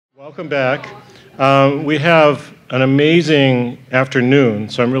Welcome back. We have an amazing afternoon,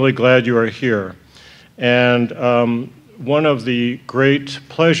 so I'm really glad you are here. And one of the great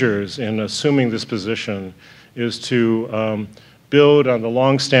pleasures in assuming this position is to build on the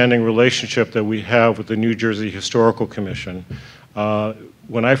long-standing relationship that we have with the New Jersey Historical Commission.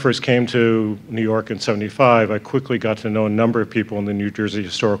 When I first came to New York in '75, I quickly got to know a number of people in the New Jersey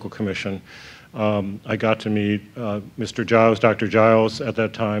Historical Commission. I got to meet Mr. Giles, Dr. Giles at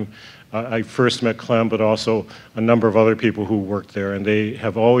that time. I first met Clem, but also a number of other people who worked there, and they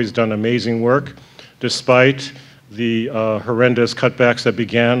have always done amazing work despite the horrendous cutbacks that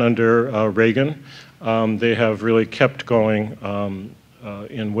began under Reagan. They have really kept going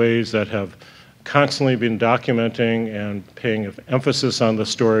in ways that have constantly been documenting and paying emphasis on the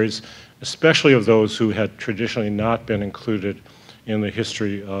stories, especially of those who had traditionally not been included in the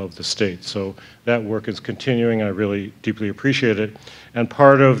history of the state. So that work is continuing. I really deeply appreciate it. And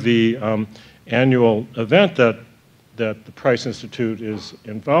part of the annual event that the Price Institute is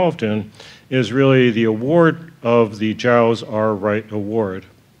involved in is really the award of the Giles R. Wright Award.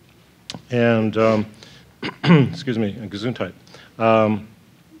 And, excuse me, Gesundheit. And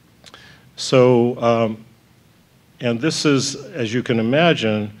this is, as you can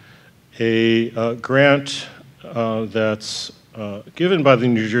imagine, a grant that's given by the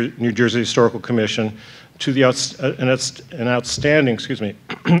New Jersey Historical Commission to the an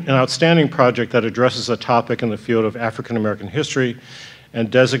outstanding project that addresses a topic in the field of African American history and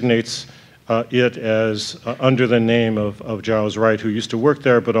designates it as under the name of Giles Wright, who used to work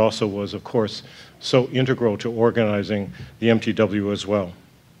there, but also was, of course, so integral to organizing the MTW as well.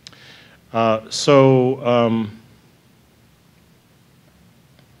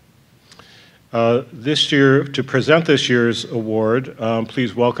 This year, to present this year's award,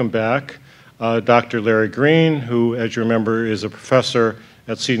 please welcome back Dr. Larry Greene, who, as you remember, is a professor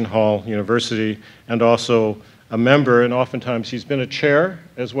at Seton Hall University and also a member, and oftentimes he's been a chair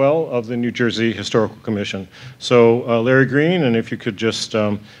as well, of the New Jersey Historical Commission. So Larry Greene, and if you could just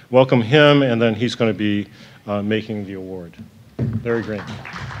welcome him, and then he's going to be making the award. Larry Greene.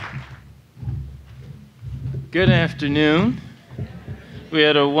 Good afternoon. We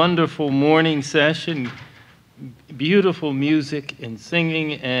had a wonderful morning session, beautiful music and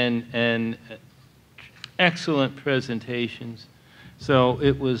singing, and excellent presentations. So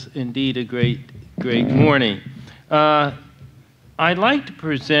it was indeed a great morning. I'd like to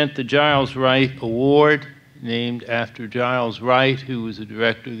present the Giles Wright Award, named after Giles Wright, who was the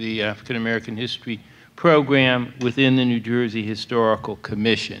director of the African American History Program within the New Jersey Historical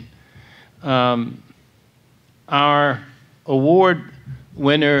Commission. Our award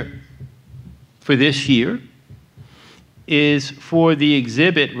winner for this year is for the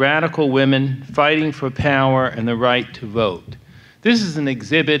exhibit Radical Women Fighting for Power and the Right to Vote. This is an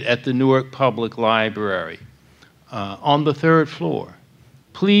exhibit at the Newark Public Library on the 3rd floor.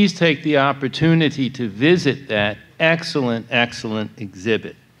 Please take the opportunity to visit that excellent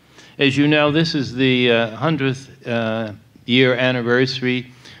exhibit. As you know, this is the 100th year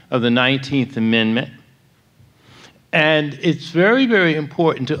anniversary of the 19th Amendment. And it's very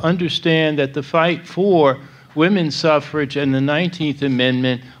important to understand that the fight for women's suffrage and the 19th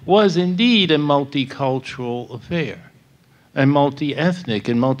Amendment was indeed a multicultural affair, a multi-ethnic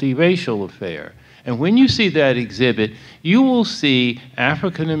and multiracial affair. And when you see that exhibit, you will see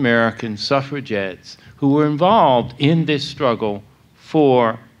African American suffragettes who were involved in this struggle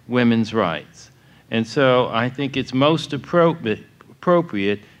for women's rights. And so I think it's most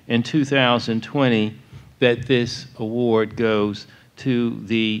appropriate in 2020 that this award goes to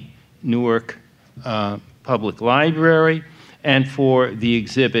the Newark Public Library and for the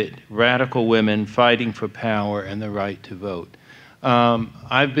exhibit Radical Women Fighting for Power and the Right to Vote.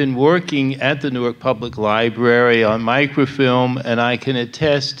 I've been working at the Newark Public Library on microfilm, and I can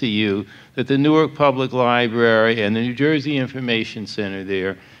attest to you that the Newark Public Library and the New Jersey Information Center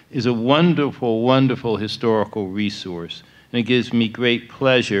there is a wonderful historical resource. And it gives me great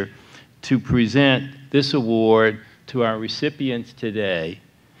pleasure to present this award to our recipients today.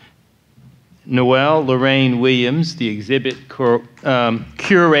 Noelle Lorraine Williams, the exhibit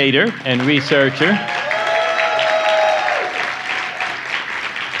curator and researcher.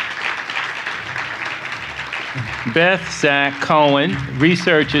 Beth Zak-Cohen,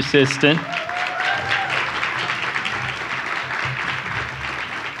 research assistant.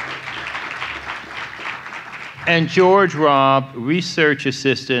 And George Robb, research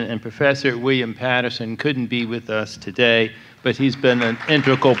assistant and professor at William Paterson, couldn't be with us today, but he's been an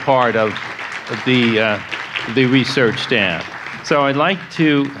integral part of the research staff. So I'd like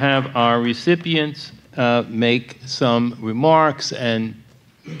to have our recipients make some remarks and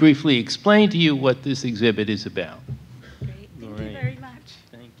briefly explain to you what this exhibit is about. Great. Thank you very much.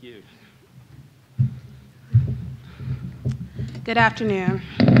 Thank you. Good afternoon.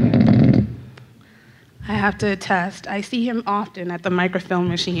 I have to attest, I see him often at the microfilm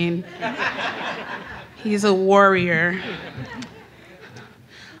machine. He's a warrior.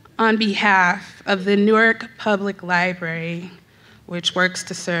 On behalf of the Newark Public Library, which works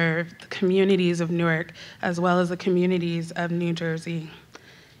to serve the communities of Newark as well as the communities of New Jersey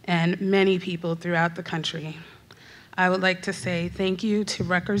and many people throughout the country, I would like to say thank you to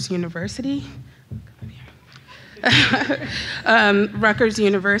Rutgers University, Rutgers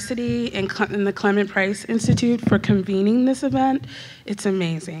University and the Clement Price Institute for convening this event. It's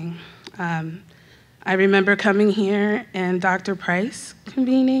amazing. I remember coming here and Dr. Price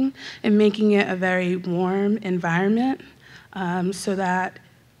convening and making it a very warm environment so that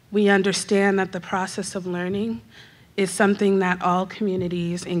we understand that the process of learning is something that all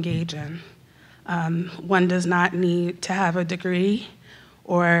communities engage in. One does not need to have a degree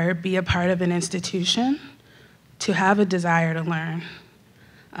or be a part of an institution to have a desire to learn.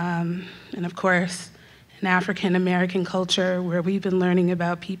 And of course, in African American culture, where we've been learning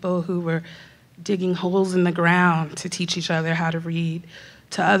about people who were digging holes in the ground to teach each other how to read,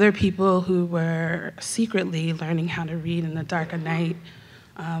 to other people who were secretly learning how to read in the dark of night,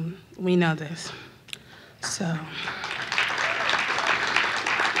 we know this. So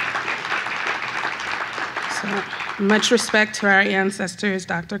much respect to our ancestors,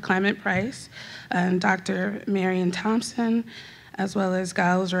 Dr. Clement Price and Dr. Marion Thompson, as well as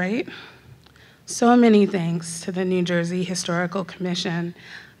Giles Wright. So many thanks to the New Jersey Historical Commission.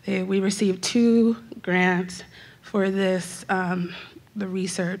 We received 2 grants for this, the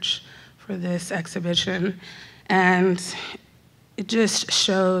research for this exhibition, and it just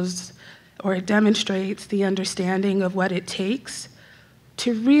shows or it demonstrates the understanding of what it takes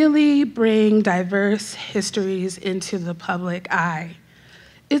to really bring diverse histories into the public eye.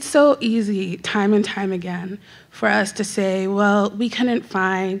 It's so easy, time and time again, for us to say, well, we couldn't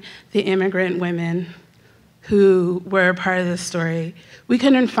find the immigrant women who were a part of this story. We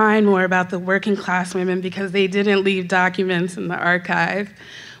couldn't find more about the working class women because they didn't leave documents in the archive.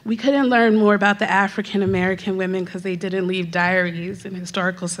 We couldn't learn more about the African American women because they didn't leave diaries in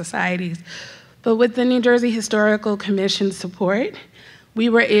historical societies. But with the New Jersey Historical Commission's support, we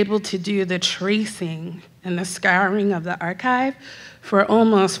were able to do the tracing and the scouring of the archive for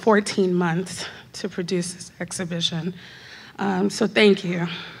almost 14 months to produce this exhibition. So thank you.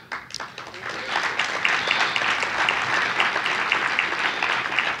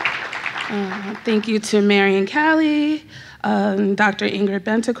 Thank you to Marion Callie, Dr. Ingrid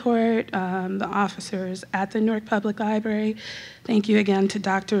Bentecourt, the officers at the Newark Public Library. Thank you again to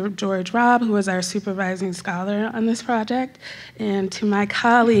Dr. George Robb, who was our supervising scholar on this project, and to my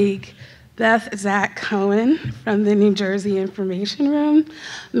colleague, Beth Zak-Cohen from the New Jersey Information Room.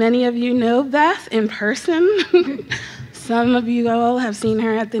 Many of you know Beth in person. Some of you all have seen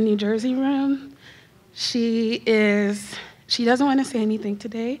her at the New Jersey Room. She doesn't want to say anything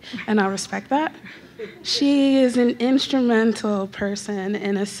today, and I'll respect that. She is an instrumental person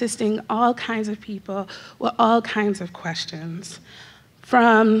in assisting all kinds of people with all kinds of questions.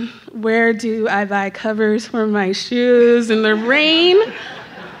 From where do I buy covers for my shoes in the rain,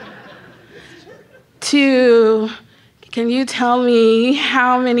 to can you tell me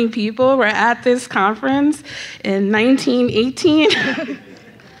how many people were at this conference in 1918?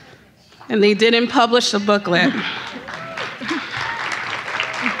 And they didn't publish a booklet.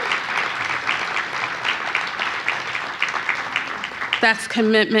 That's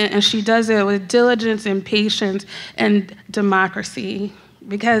commitment, and she does it with diligence and patience and democracy.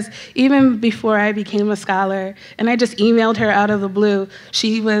 Because even before I became a scholar, and I just emailed her out of the blue,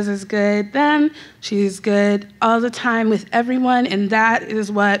 she was as good then, she's good all the time with everyone, and that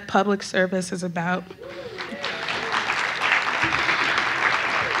is what public service is about.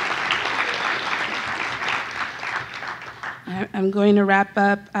 I'm going to wrap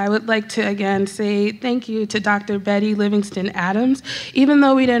up. I would like to again say thank you to Dr. Betty Livingston Adams. Even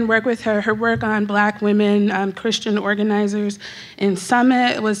though we didn't work with her, her work on Black women, Christian organizers in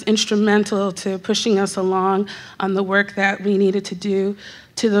Summit was instrumental to pushing us along on the work that we needed to do.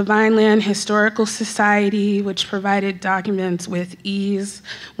 To the Vineland Historical Society, which provided documents with ease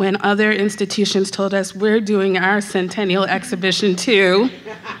when other institutions told us we're doing our centennial exhibition too.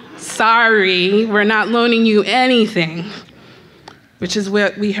 Sorry, we're not loaning you anything, which is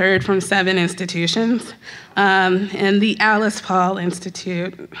what we heard from 7 institutions, and the Alice Paul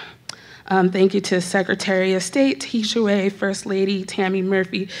Institute. Thank you to Secretary of State Tisha Wade, First Lady Tammy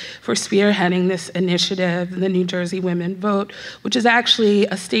Murphy for spearheading this initiative, the New Jersey Women Vote, which is actually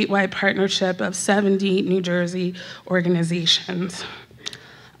a statewide partnership of 70 New Jersey organizations.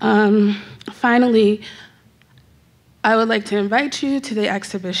 Finally, I would like to invite you to the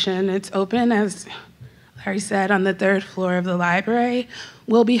exhibition. It's open, as Larry said, on the 3rd floor of the library.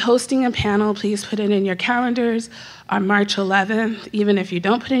 We'll be hosting a panel. Please put it in your calendars on March 11th. Even if you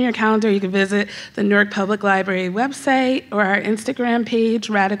don't put it in your calendar, you can visit the Newark Public Library website or our Instagram page,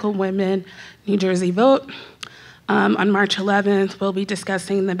 Radical Women New Jersey Vote. On March 11th, we'll be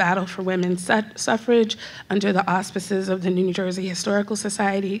discussing the battle for women's suffrage under the auspices of the New Jersey Historical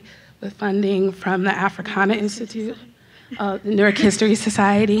Society with funding from the Africana Institute, the Newark History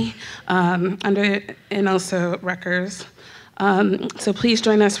Society, and also Rutgers. So please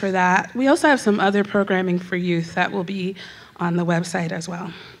join us for that. We also have some other programming for youth that will be on the website as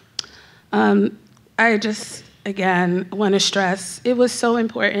well. I just, again, want to stress, it was so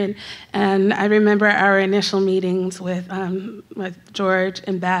important, and I remember our initial meetings with George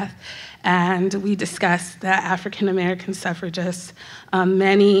and Beth, and we discussed the African-American suffragists.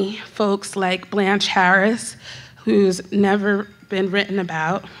 Many folks like Blanche Harris, who's never been written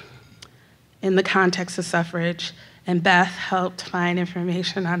about in the context of suffrage, and Beth helped find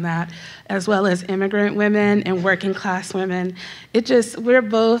information on that, as well as immigrant women and working class women. We're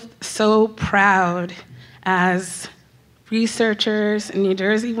both so proud as researchers and New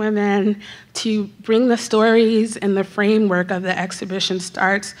Jersey women to bring the stories and the framework of the exhibition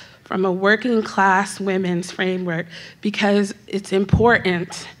starts from a working class women's framework, because it's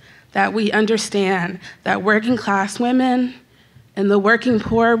important that we understand that working class women and the working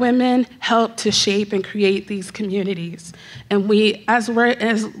poor women help to shape and create these communities. And we, as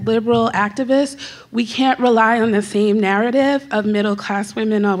liberal activists, we can't rely on the same narrative of middle class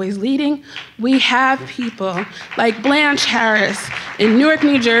women always leading. We have people like Blanche Harris in Newark,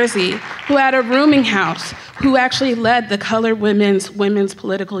 New Jersey, who had a rooming house, who actually led the Colored Women's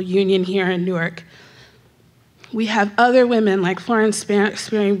Political Union here in Newark. We have other women like Florence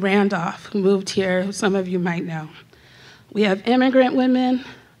Spearing Randolph, who moved here, who some of you might know. We have immigrant women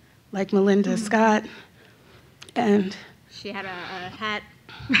like Melinda Scott, and she had a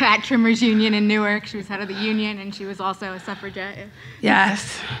hat trimmers union in Newark. She was head of the union, and she was also a suffragette.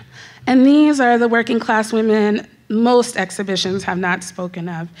 Yes, and these are the working class women most exhibitions have not spoken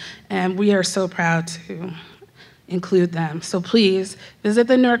of, and we are so proud to include them. So please visit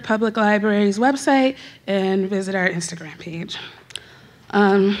the Newark Public Library's website and visit our Instagram page.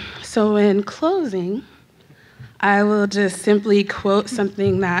 So in closing, I will just simply quote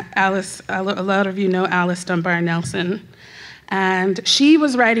something that a lot of you know Alice Dunbar Nelson, and she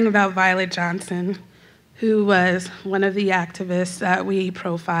was writing about Violet Johnson, who was one of the activists that we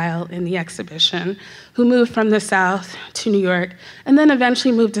profile in the exhibition, who moved from the South to New York, and then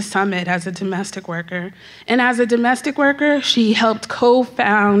eventually moved to Summit as a domestic worker. And as a domestic worker, she helped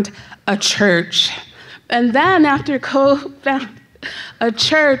co-found a church. And then after co-found a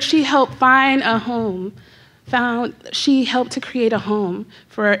church, she helped find a home. She helped to create a home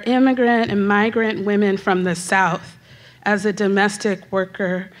for immigrant and migrant women from the South as a domestic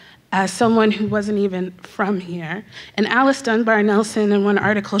worker, as someone who wasn't even from here. And Alice Dunbar Nelson, in one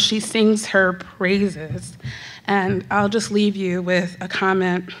article, she sings her praises. And I'll just leave you with a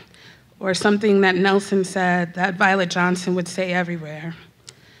comment or something that Nelson said that Violet Johnson would say everywhere.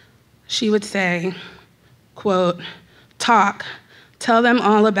 She would say, quote, "Talk, tell them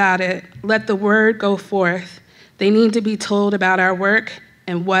all about it, let the word go forth. They need to be told about our work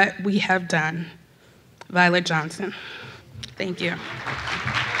and what we have done." Violet Johnson. Thank you. I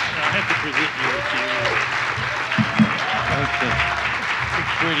have to present you with you. Okay.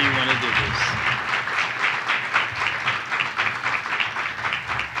 Which way do you want to do this?